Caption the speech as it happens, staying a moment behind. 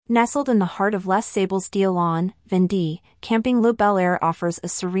Nestled in the heart of Les Sables d'Olonne, Vendée, Camping Le Bel Air offers a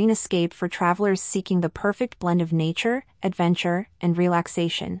serene escape for travelers seeking the perfect blend of nature, adventure, and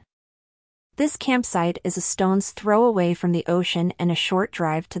relaxation. This campsite is a stone's throw away from the ocean and a short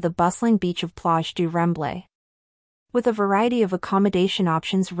drive to the bustling beach of Plage du Remblai. With a variety of accommodation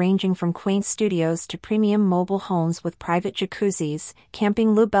options ranging from quaint studios to premium mobile homes with private jacuzzis,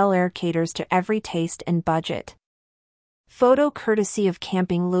 Camping Le Bel Air caters to every taste and budget. Photo courtesy of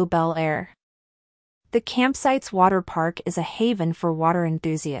Camping Le Bel Air. The campsite's water park is a haven for water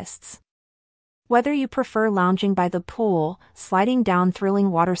enthusiasts. Whether you prefer lounging by the pool, sliding down thrilling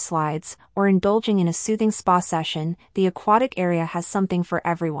water slides, or indulging in a soothing spa session, the aquatic area has something for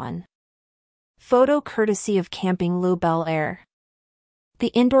everyone. Photo courtesy of Camping Le Bel Air. The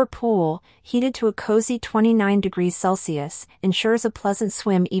indoor pool, heated to a cozy 29 degrees Celsius, ensures a pleasant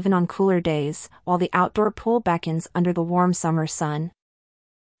swim even on cooler days, while the outdoor pool beckons under the warm summer sun.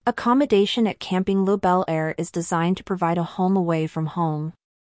 Accommodation at Camping Le Bel Air is designed to provide a home away from home.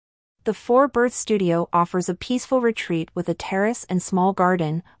 The 4-berth studio offers a peaceful retreat with a terrace and small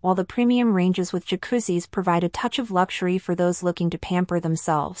garden, while the premium ranges with jacuzzis provide a touch of luxury for those looking to pamper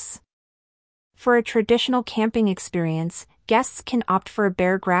themselves. For a traditional camping experience, guests can opt for a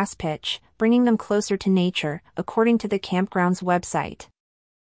bare grass pitch, bringing them closer to nature, according to the campground's website.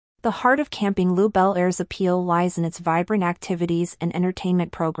 The heart of Camping Le Bel Air's appeal lies in its vibrant activities and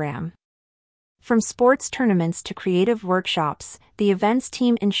entertainment program. From sports tournaments to creative workshops, the events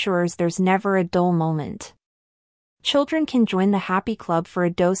team ensures there's never a dull moment. Children can join the Happy Club for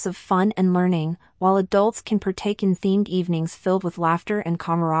a dose of fun and learning, while adults can partake in themed evenings filled with laughter and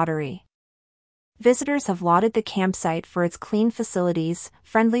camaraderie. Visitors have lauded the campsite for its clean facilities,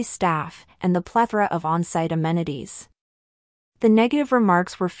 friendly staff, and the plethora of on-site amenities. The negative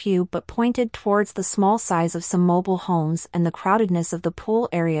remarks were few but pointed towards the small size of some mobile homes and the crowdedness of the pool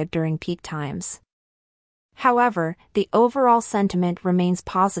area during peak times. However, the overall sentiment remains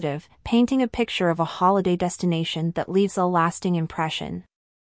positive, painting a picture of a holiday destination that leaves a lasting impression.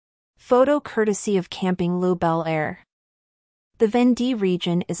 Photo courtesy of Camping Le Bel Air. The Vendée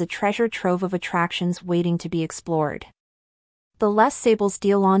region is a treasure trove of attractions waiting to be explored. The Les Sables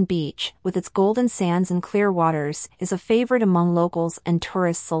d'Olonne beach, with its golden sands and clear waters, is a favorite among locals and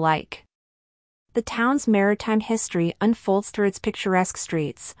tourists alike. The town's maritime history unfolds through its picturesque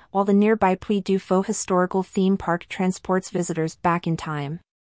streets, while the nearby Puy du Fou historical theme park transports visitors back in time.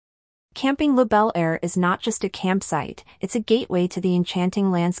 Camping Le Bel Air is not just a campsite, it's a gateway to the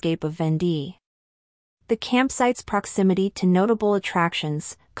enchanting landscape of Vendée. The campsite's proximity to notable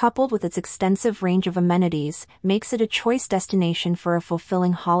attractions, coupled with its extensive range of amenities, makes it a choice destination for a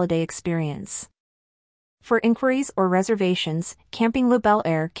fulfilling holiday experience. For inquiries or reservations, Camping Le Bel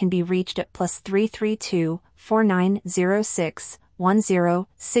Air can be reached at +332 4906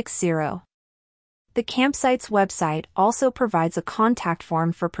 1060. The campsite's website also provides a contact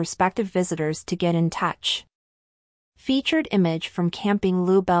form for prospective visitors to get in touch. Featured image from Camping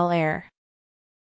Le Bel Air.